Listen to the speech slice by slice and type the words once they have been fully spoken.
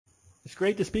It's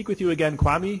great to speak with you again,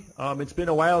 Kwame. It's been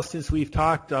a while since we've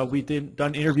talked. We've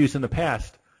done interviews in the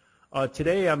past.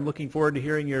 Today, I'm looking forward to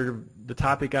hearing the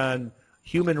topic on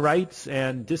human rights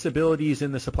and disabilities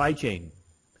in the supply chain.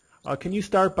 Can you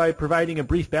start by providing a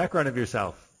brief background of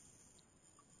yourself?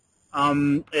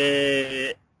 Hello,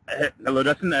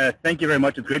 Dustin. Thank you very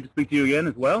much. It's great to speak to you again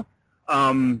as well.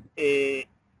 I've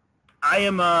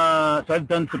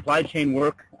done supply chain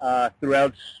work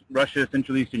throughout Russia,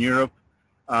 Central Eastern Europe,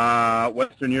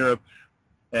 Western Europe,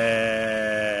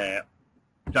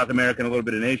 South America, and a little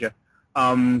bit in Asia.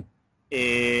 In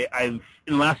the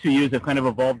last few years, I've kind of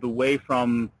evolved away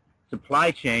from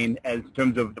supply chain as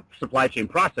terms of the supply chain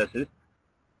processes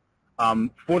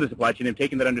for the supply chain, and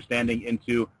taken that understanding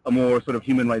into a more sort of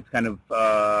human rights kind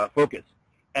of focus.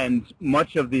 And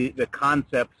much of the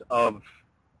concepts of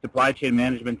supply chain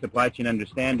management, supply chain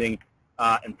understanding,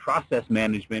 and process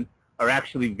management are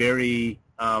actually very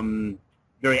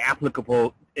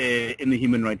applicable in the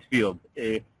human rights field.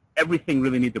 Everything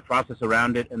really needs a process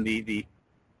around it, and the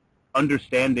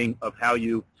understanding of how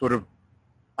you sort of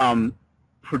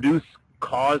produce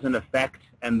cause and effect,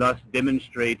 and thus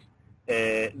demonstrate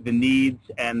the needs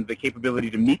and the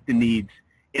capability to meet the needs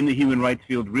in the human rights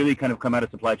field really kind of come out of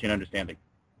supply chain understanding.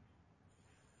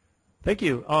 Thank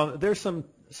you. There's some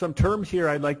terms here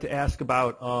I'd like to ask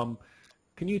about.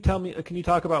 Can you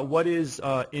talk about what is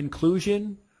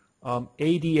inclusion,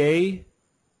 ADA,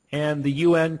 and the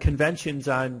UN conventions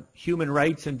on human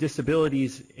rights and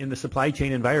disabilities in the supply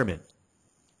chain environment?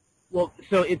 Well,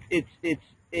 so it's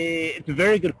a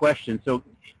very good question. So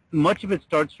much of it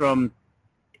starts from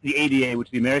the ADA, which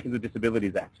is the Americans with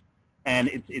Disabilities Act, and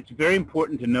it's very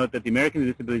important to note that the Americans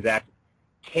with Disabilities Act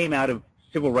came out of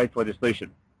civil rights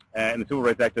legislation, and the Civil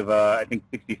Rights Act of I think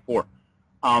 '64.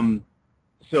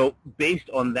 So based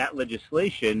on that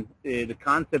legislation, the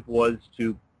concept was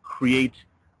to create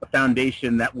a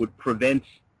foundation that would prevent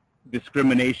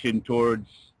discrimination towards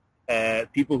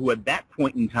people who at that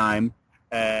point in time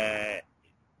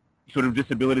sort of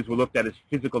disabilities were looked at as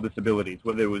physical disabilities,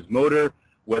 whether it was motor,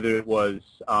 whether it was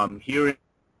hearing,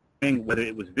 whether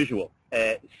it was visual.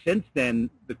 Since then,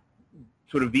 the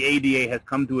ADA has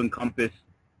come to encompass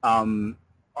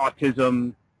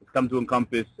autism, it's come to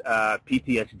encompass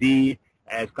PTSD,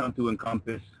 has come to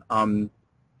encompass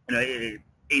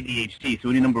ADHD, so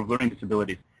any number of learning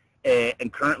disabilities.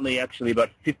 And currently, actually,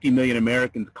 about 50 million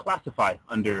Americans classify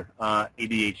under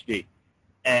ADHD.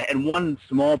 And one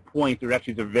small point, or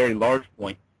actually it's a very large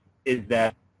point, is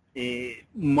that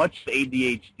much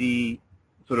ADHD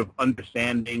sort of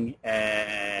understanding,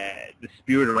 the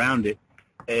spirit around it,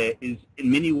 is in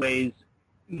many ways,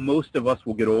 most of us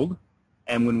will get old.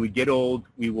 And when we get old,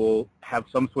 we will have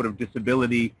some sort of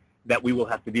disability that we will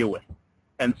have to deal with.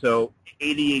 And so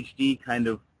ADHD kind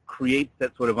of creates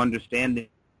that sort of understanding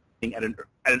at an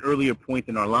earlier point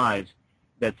in our lives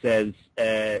that says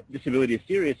disability is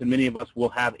serious, and many of us will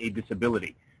have a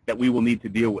disability that we will need to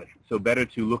deal with. So better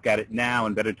to look at it now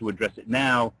and better to address it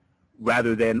now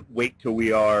rather than wait till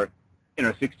we are in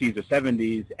our 60s or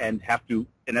 70s and have to,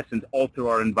 in essence, alter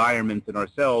our environments and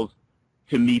ourselves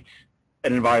to meet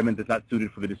an environment that's not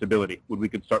suited for the disability, when we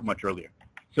could start much earlier.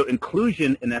 So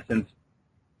inclusion, in essence,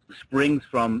 springs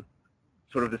from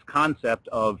sort of this concept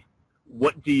of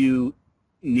what do you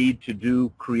need to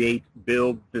do, create,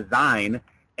 build, design,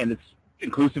 and it's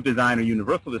inclusive design or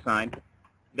universal design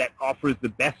that offers the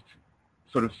best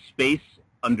sort of space,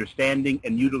 understanding,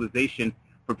 and utilization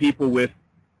for people with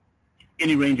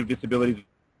any range of disabilities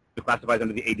that classifies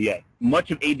under the ADA.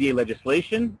 Much of ADA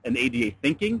legislation and ADA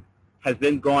thinking has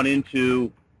then gone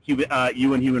into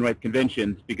UN human rights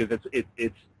conventions, because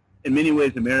it's in many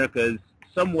ways America is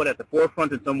somewhat at the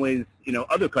forefront. In some ways,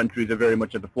 other countries are very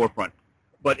much at the forefront.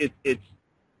 But it's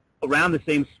around the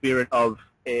same spirit of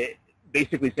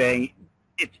basically saying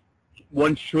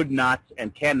one should not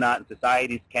and cannot, and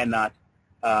societies cannot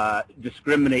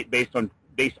discriminate based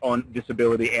on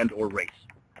disability and or race.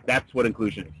 That's what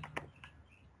inclusion is.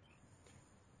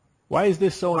 Why is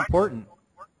this so important?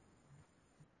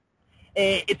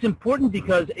 It's important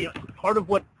because part of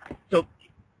what. So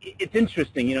it's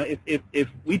interesting. If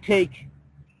we take,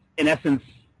 in essence,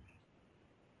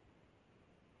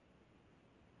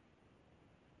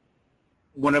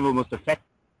 one of the most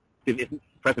effective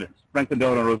presidents, Franklin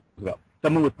Delano Roosevelt,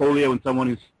 someone with polio and someone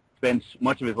who spent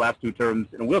much of his last 2 terms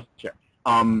in a wheelchair.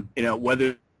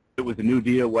 Whether it was the New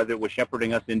Deal, whether it was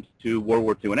shepherding us into World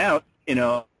War II and out,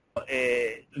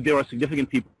 there are significant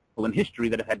people in history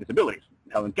that have had disabilities.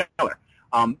 Helen Keller,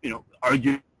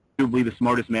 arguably the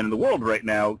smartest man in the world right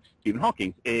now, Stephen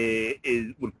Hawking,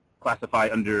 would classify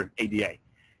under ADA.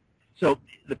 So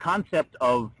the concept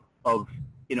of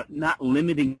not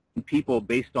limiting people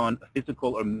based on a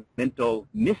physical or mental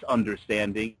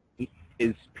misunderstanding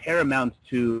is paramount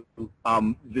to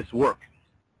this work.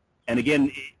 And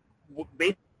again,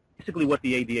 basically what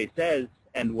the ADA says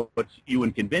and what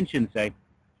UN conventions say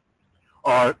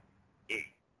are,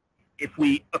 if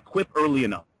we equip early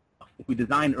enough, if we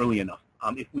design early enough,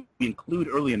 if we include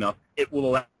early enough, it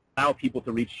will allow people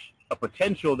to reach a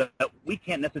potential that we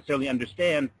can't necessarily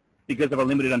understand because of our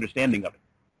limited understanding of it.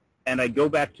 And I go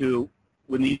back to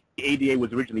when the ADA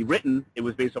was originally written, it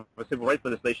was based on a civil rights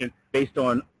legislation based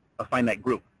on a finite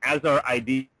group. As our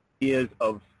ideas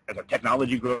of, as our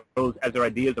technology grows, as our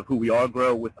ideas of who we are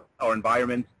grow with our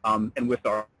environment and with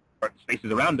our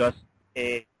spaces around us,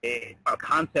 our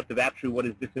concept of actually what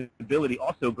is disability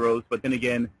also grows, but then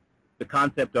again, the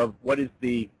concept of what is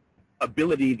the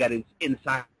ability that is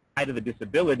inside of the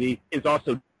disability is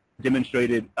also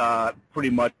demonstrated pretty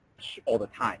much all the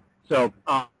time. So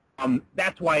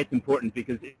that's why it's important,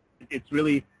 because it's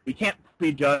really, we can't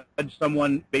prejudge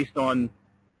someone based on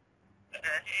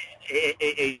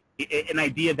an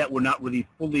idea that we're not really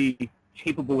fully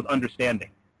capable of understanding.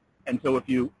 And so if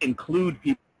you include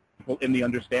people in the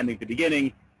understanding at the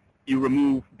beginning, you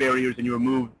remove barriers and you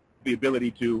remove the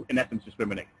ability to, in essence,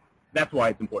 discriminate. That's why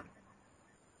it's important.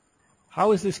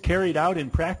 How is this carried out in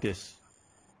practice?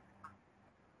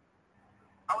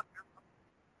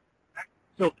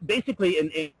 So basically,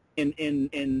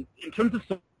 in terms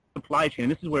of supply chain,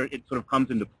 this is where it sort of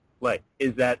comes into play,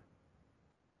 is that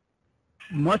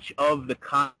much of the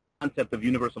concept of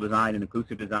universal design and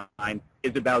inclusive design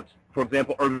is about, for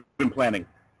example, urban planning.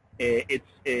 It's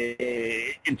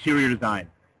interior design.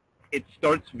 It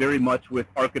starts very much with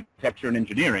architecture and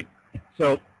engineering.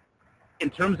 So in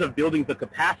terms of building the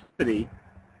capacity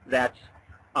that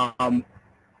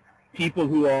people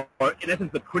who are, in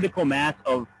essence, the critical mass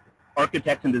of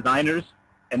architects and designers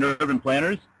and urban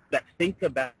planners that think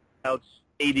about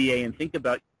ADA and think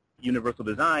about universal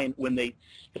design, when they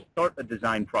start a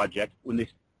design project, when they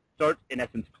start, in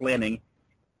essence, planning,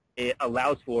 it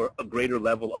allows for a greater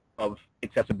level of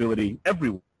accessibility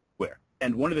everywhere.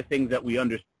 And one of the things that we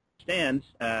understand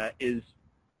is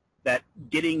that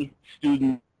getting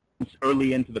students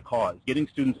early into the cause, getting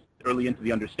students early into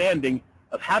the understanding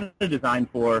of how to design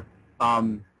for,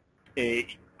 how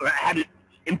to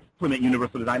implement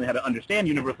universal design and how to understand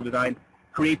universal design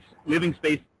creates living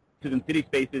spaces and city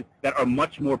spaces that are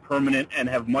much more permanent and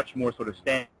have much more sort of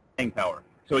staying power.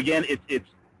 So again, it's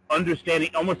understanding,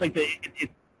 almost like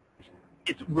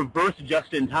it's reverse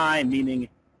just in time, meaning,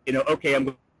 okay, I'm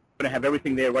going to have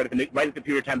everything there right at the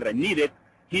period of time that I need it.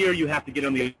 Here you have to get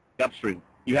on the upstream.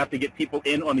 You have to get people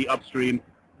in on the upstream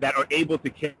that are able to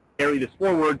carry this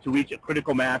forward to reach a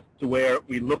critical mass to where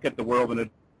we look at the world in a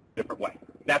different way.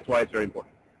 That's why it's very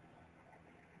important.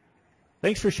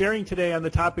 Thanks for sharing today on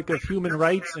the topic of human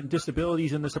rights and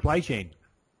disabilities in the supply chain.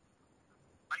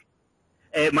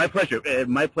 My pleasure.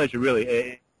 My pleasure,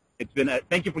 really. It's been.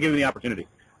 Thank you for giving me the opportunity.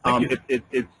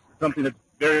 It's something that's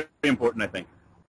very, very important, I think.